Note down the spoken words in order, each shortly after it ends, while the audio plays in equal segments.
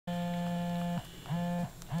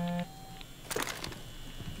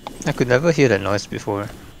I could never hear that noise before.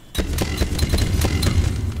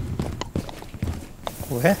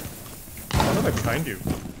 Where? Oh, no, they're behind you.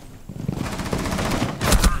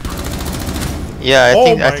 Yeah,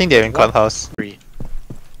 I think they're in what? clubhouse.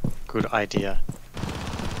 Good idea.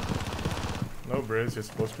 No, Briz, you're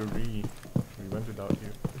supposed to read. We went without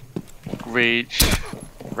you. Rage.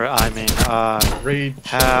 Raid.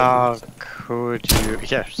 How could you?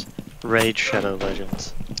 Yes. Raid Shadow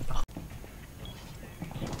Legends.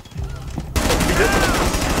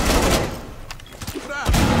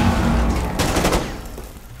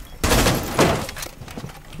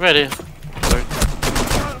 Ready.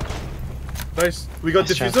 Nice. We got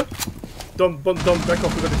Nice diffuser. Don't back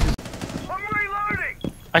off. We got diffuser.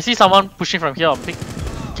 I see someone pushing from here on pink.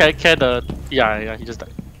 Care the. Yeah, he just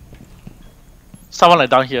died. Someone like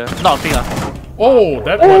down here. Not on pink. Oh,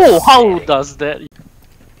 that Oh, was. how does that?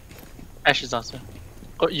 Ash is downstairs.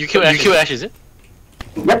 Oh, you kill Ash. You kill Ash, is it?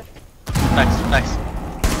 Yep. Nice.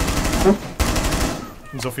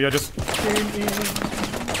 Zofia just came in.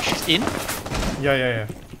 She's in? Yeah.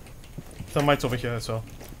 Thermite's over here as well.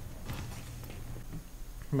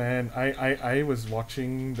 Man, I was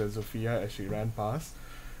watching the Zofia as she ran past.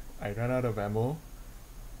 I ran out of ammo.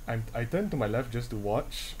 I turned to my left just to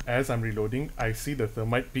watch. As I'm reloading, I see the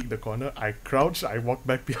thermite peek the corner. I crouched, I walked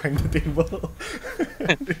back behind the table.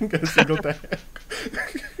 Didn't get a single tag. Is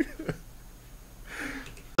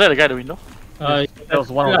that the guy at the window? That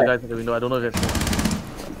was one of the guys in the window. I don't know if it's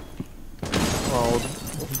well,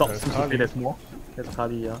 dogs seems to say there's more. There's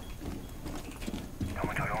Kali, yeah.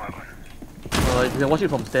 If you can watch it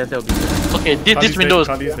from stairs, that would be good. Okay, this window is.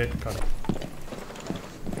 Kali's dead. Kali.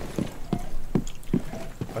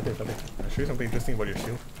 Fateh, I'll show you something interesting about your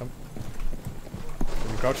shield. Come.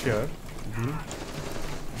 If you crouch here, you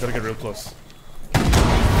gotta get real close.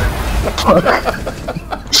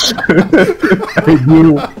 I knew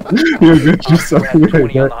you were going to do something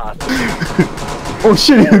like that. Oh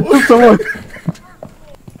shit, someone!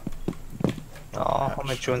 Oh, how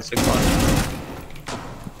much one's the gun?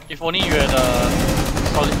 If only you had a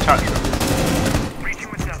solid charge.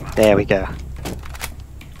 There we go.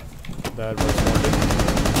 That was spotted.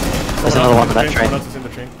 There's another one on that train. Someone else is in the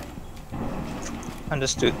train.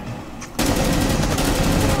 Understood.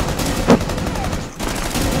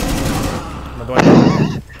 Another one.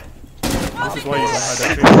 This is why you don't hide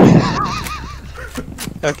that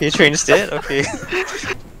train. Okay, train's dead, okay. I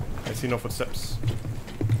see no footsteps.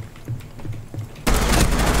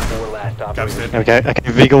 Cap's dead. Okay,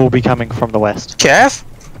 Vigor will be coming from the west. Kev?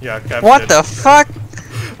 Yeah, Cap's What dead. the fuck?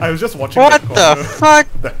 I was just watching What that the corner. fuck?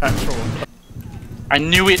 The actual. I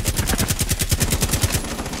knew it.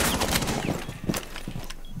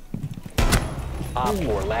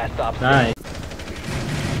 Nice.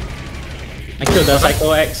 I killed the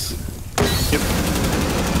Psycho X.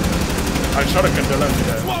 I shot a Candela in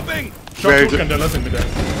midair. Swapping! Shot Very two good. Candelas in midair.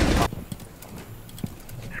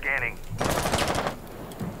 Scanning.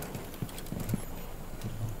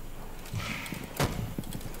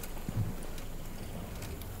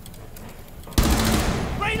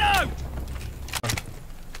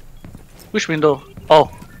 Which window? Oh.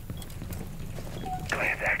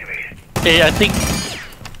 Hey, I think.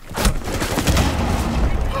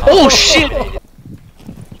 Oh shit! I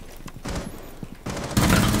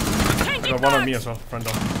got one on me as well, front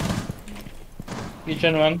door.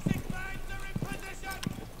 Kitchen one.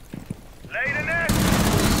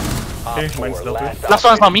 Okay, mine's still two. Last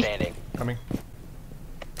one's not me. Coming.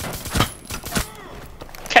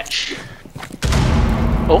 Catch.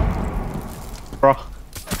 Oh. Bro.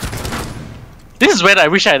 This is when I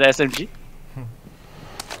wish I had an SMG.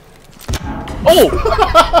 Oh!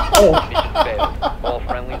 All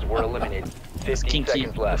friendlies were eliminated. 15 Kinky.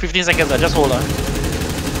 seconds left. 15 seconds, just hold on.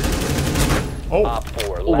 Oh! Op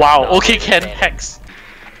 4. Oh, wow, last okay, operator Ken, standing. hex.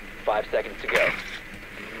 5 seconds to go.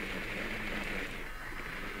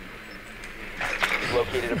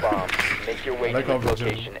 Located a bomb. Make your way Like to its our version.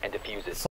 location and defuse it.